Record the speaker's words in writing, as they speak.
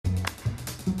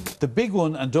The big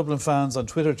one, and Dublin fans on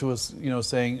Twitter to us,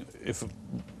 saying if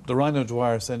the Ryan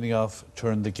Dwyer sending off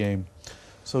turned the game.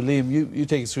 So Liam, you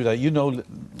take us through that.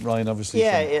 Ryan, obviously.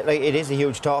 Yeah, it is a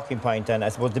huge talking point, and I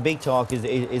suppose the big talk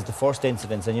is the first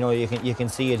incident, and you can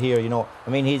see it here. I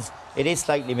mean, it is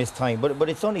slightly mistimed, but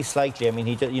it's only slightly. I mean,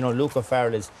 Luke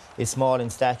O'Farrell is small in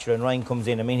stature, and Ryan comes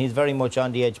in. I mean, he's very much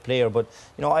on the edge player, but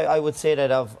I would say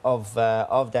that of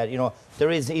that,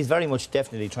 he's very much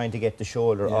definitely trying to get the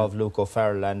shoulder of Luke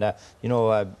O'Farrell, and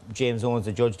James Owens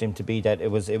adjudged him to be that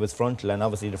it was frontal, and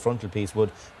obviously the frontal piece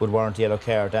would warrant a yellow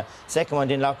card. Second one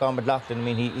didn't lock on with Loughlin. I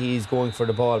mean, he's going for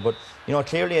the ball, but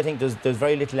clearly I think there's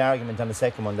very little argument on the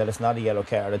second one that it's not a yellow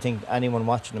card. I think anyone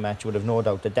watching the match would have no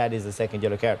doubt that is the second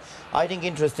yellow card. I think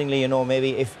interestingly,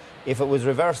 maybe if it was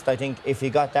reversed, I think if he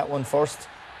got that one first,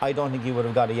 I don't think he would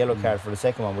have got a yellow card for the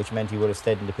second one, which meant he would have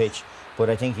stayed in the pitch. But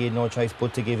I think he had no choice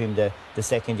but to give him the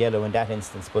second yellow in that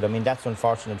instance. But I mean, that's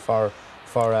unfortunate for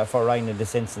Ryan in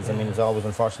this instance. I mean, it's always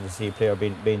unfortunate to see a player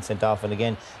being sent off, and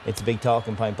again, it's a big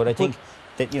talking point. But I think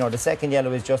that the second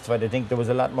yellow is justified. I think there was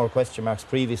a lot more question marks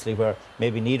previously where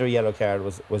maybe neither yellow card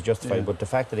was justified, but the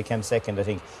fact that it came second, I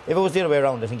think if it was the other way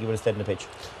around, I think he would have stayed in the pitch.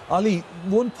 Ollie,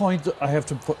 one point I have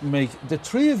to make: the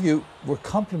three of you were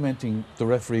complimenting the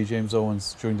referee James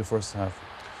Owens during the first half.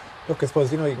 Look, I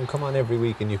suppose you can come on every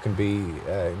week and you can be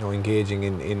engaging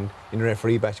in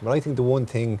referee bashing, but I think the one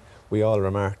thing we all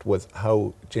remarked was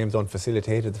how James Owens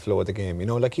facilitated the flow of the game.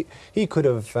 Like he could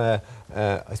have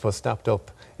I suppose stopped up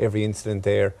every incident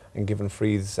there and given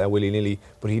frees willy-nilly,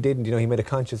 but he didn't. He made a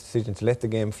conscious decision to let the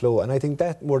game flow, and I think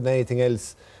that more than anything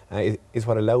else is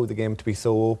what allowed the game to be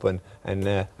so open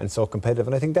and so competitive.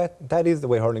 And I think that is the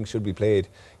way hurling should be played.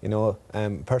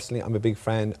 Personally, I'm a big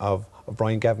fan of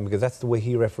Brian Gavin, because that's the way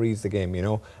he referees the game.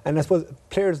 And I suppose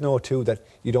players know too that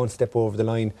you don't step over the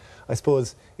line. I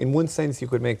suppose in one sense you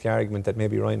could make the argument that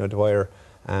maybe Ryan O'Dwyer,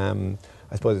 I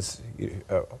suppose,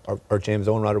 or James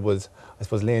Owen rather, was, I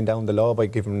suppose, laying down the law by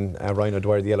giving Ryan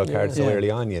O'Dwyer the yellow card so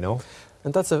early on,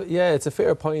 And that's it's a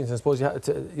fair point. I suppose you have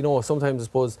to, sometimes I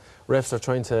suppose refs are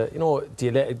trying to, do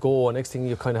you let it go? And next thing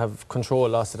you kind of have control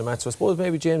lost of the match. So I suppose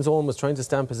maybe James Owen was trying to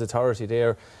stamp his authority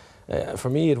there. For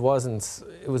me, it wasn't.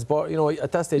 It was,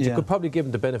 at that stage, you could probably give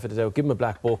him the benefit of the doubt, give him a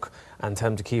black book, and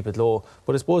tell him to keep it low.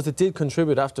 But I suppose it did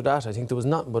contribute after that. I think there was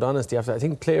nothing but honesty after that. I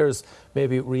think players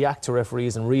maybe react to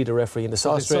referees and read a referee, and they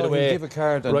saw straight away. Give a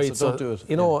card, and right, so don't do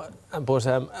it. But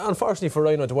unfortunately for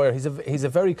Ryan O'Dwyer, he's a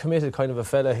very committed kind of a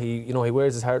fella. He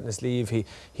wears his heart on his sleeve.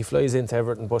 He flies into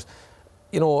Everton, but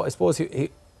I suppose he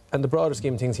and the broader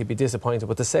scheme of things, he'd be disappointed.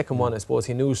 But the second one, I suppose,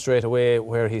 he knew straight away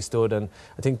where he stood. And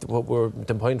I think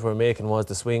the point we're making was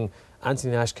the swing.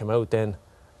 Anthony Nash came out then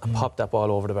and popped that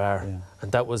ball over the bar. Yeah.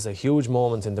 And that was a huge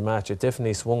moment in the match. It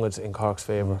definitely swung it in Cork's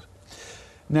favour. Right.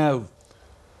 Now,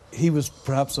 he was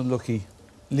perhaps unlucky.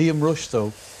 Liam Rushe,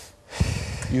 though,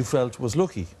 you felt was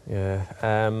lucky.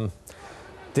 Yeah.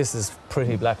 This is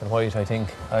pretty black and white, I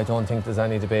think. I don't think there's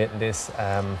any debate in this.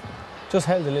 Just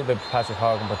held a little bit Patrick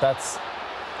Horgan, but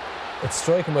it's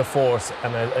striking with force,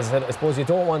 and as I said, I suppose you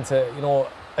don't want to,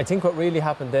 I think what really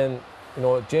happened then,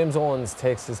 James Owens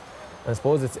takes his, and I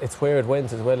suppose it's where it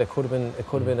went as well. It could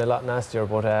have been a lot nastier,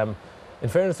 but in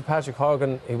fairness to Patrick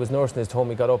Horgan, he was nursing his tongue,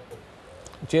 he got up.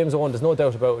 James Owens, there's no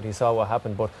doubt about it, he saw what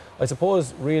happened, but I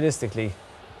suppose realistically,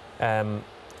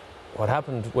 what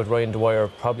happened with Ryan Dwyer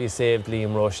probably saved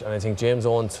Liam Rushe, and I think James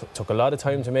Owens took a lot of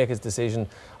time to make his decision.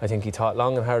 I think he thought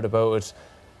long and hard about it.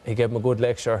 He gave him a good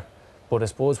lecture. But I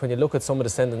suppose when you look at some of the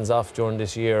sendings off during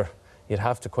this year, you'd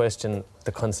have to question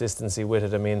the consistency with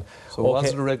it. I mean, so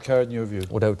was it a red card in your view?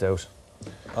 Without doubt.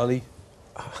 Ollie?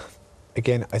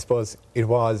 Again, I suppose it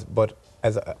was, but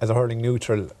as a hurling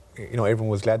neutral, everyone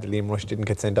was glad that Liam Rushe didn't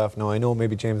get sent off. Now, I know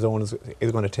maybe James Owens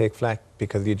is going to take flack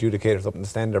because the adjudicators up in the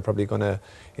stand are probably going to,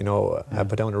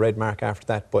 put down a red mark after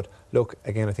that. But look,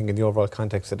 again, I think in the overall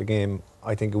context of the game,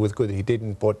 I think it was good that he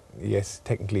didn't. But yes,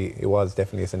 technically, it was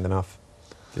definitely a sending off.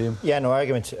 Liam? Yeah, no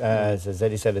argument. As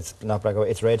Eddie said, it's not black or white,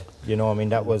 it's red. I mean,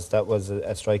 that was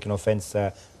a striking offence,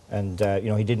 and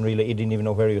he didn't even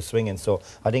know where he was swinging. So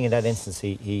I think in that instance,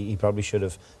 he probably should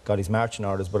have got his marching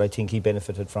orders. But I think he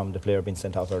benefited from the player being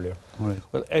sent off earlier. Right.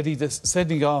 Well, Eddie, the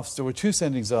sending offs, there were two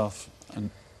sendings off, and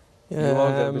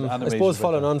I suppose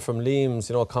following on from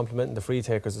Liam's, complimenting the free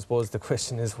takers, I suppose the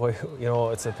question is why.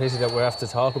 It's a pity that we have to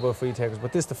talk about free takers,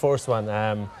 but this is the first one.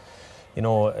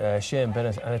 Shane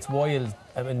Bennett, and it's wild.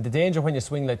 I mean, the danger when you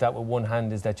swing like that with one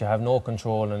hand is that you have no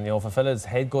control, and if a fella's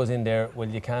head goes in there, well,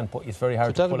 you can't put. It's very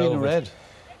hard to pull out. Could that have been a red?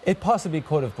 It possibly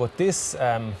could have, but this,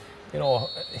 a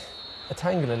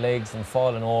tangle of legs and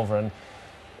falling over, and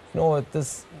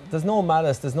there's no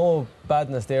malice, there's no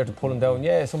badness there to pull him down.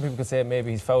 Yeah, some people could say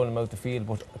maybe he's fouling him out the field,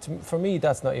 but for me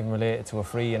that's not even related to a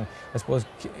free. And I suppose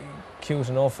cute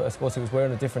enough, I suppose he was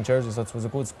wearing a different jersey, so it was a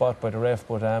good spot by the ref.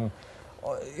 But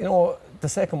the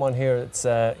second one here, it's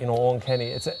Owen Kenny.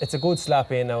 It's a good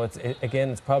slap in now.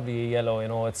 It's probably a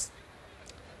yellow.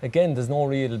 Again, there's no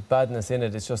real badness in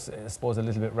it. It's just, I suppose, a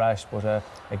little bit rash. But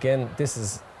again, this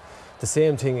is the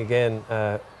same thing again.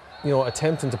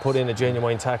 Attempting to put in a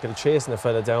genuine tackle, chasing a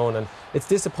fella down, and it's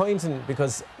disappointing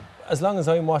because as long as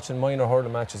I'm watching minor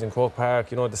hurling matches in Croke Park,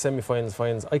 the semi-finals,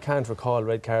 finals, I can't recall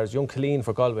red cards. Young Killeen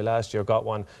for Galway last year got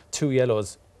one, 2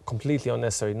 yellows, completely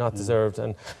unnecessary, not deserved.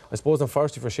 And I suppose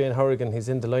unfortunately for Shane Horrigan, he's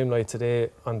in the limelight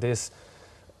today on this,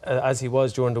 as he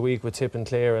was during the week with Tip and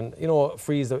Clare, and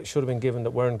frees that should have been given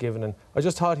that weren't given. And I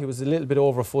just thought he was a little bit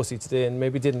over fussy today and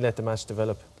maybe didn't let the match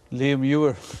develop. Liam,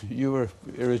 you were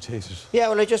irritated. Yeah,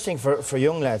 well, I just think for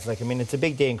young lads, it's a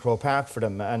big day in Croke Park for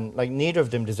them, and neither of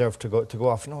them deserve to go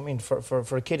off.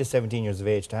 For a kid of 17 years of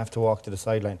age to have to walk to the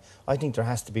sideline, I think there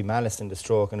has to be malice in the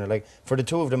stroke. And for the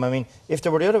two of them, if they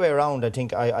were the other way around, I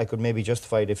think I could maybe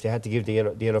justify it if they had to give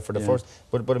the yellow for the first.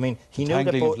 But he knew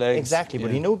that both exactly. Yeah.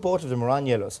 But he knew both of them were on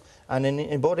yellows, and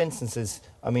in both instances,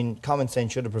 common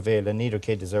sense should have prevailed, and neither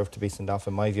kid deserved to be sent off,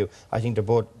 in my view. I think they're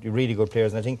both really good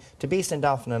players, and I think to be sent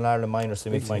off in an Ireland minor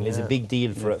semi-final is a big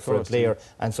deal for a player,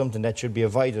 and something that should be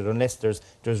avoided unless there's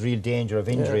real danger of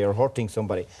injury or hurting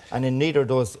somebody. And in neither of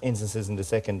those instances in the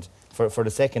second, for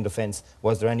the second offence,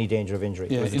 was there any danger of injury.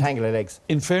 It was a tangle of legs.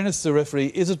 In fairness to the referee,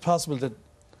 is it possible that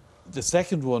the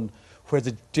second one, where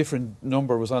the different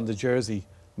number was on the jersey,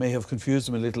 may have confused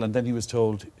him a little, and then he was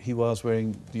told he was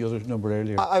wearing the other number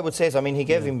earlier? I would say so. He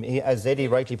gave him, as Eddie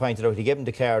rightly pointed out, he gave him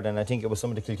the card, and I think it was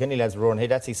some of the Kilkenny lads were roaring, hey,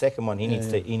 that's his second one, he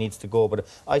needs to go. But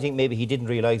I think maybe he didn't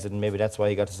realise it, and maybe that's why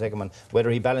he got the second one. Whether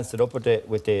he balanced it up with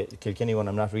the Kilkenny one,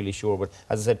 I'm not really sure. But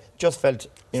as I said, just felt,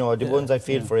 the ones I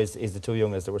feel for is the two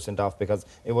young lads that were sent off, because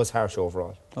it was harsh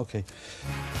overall. Okay.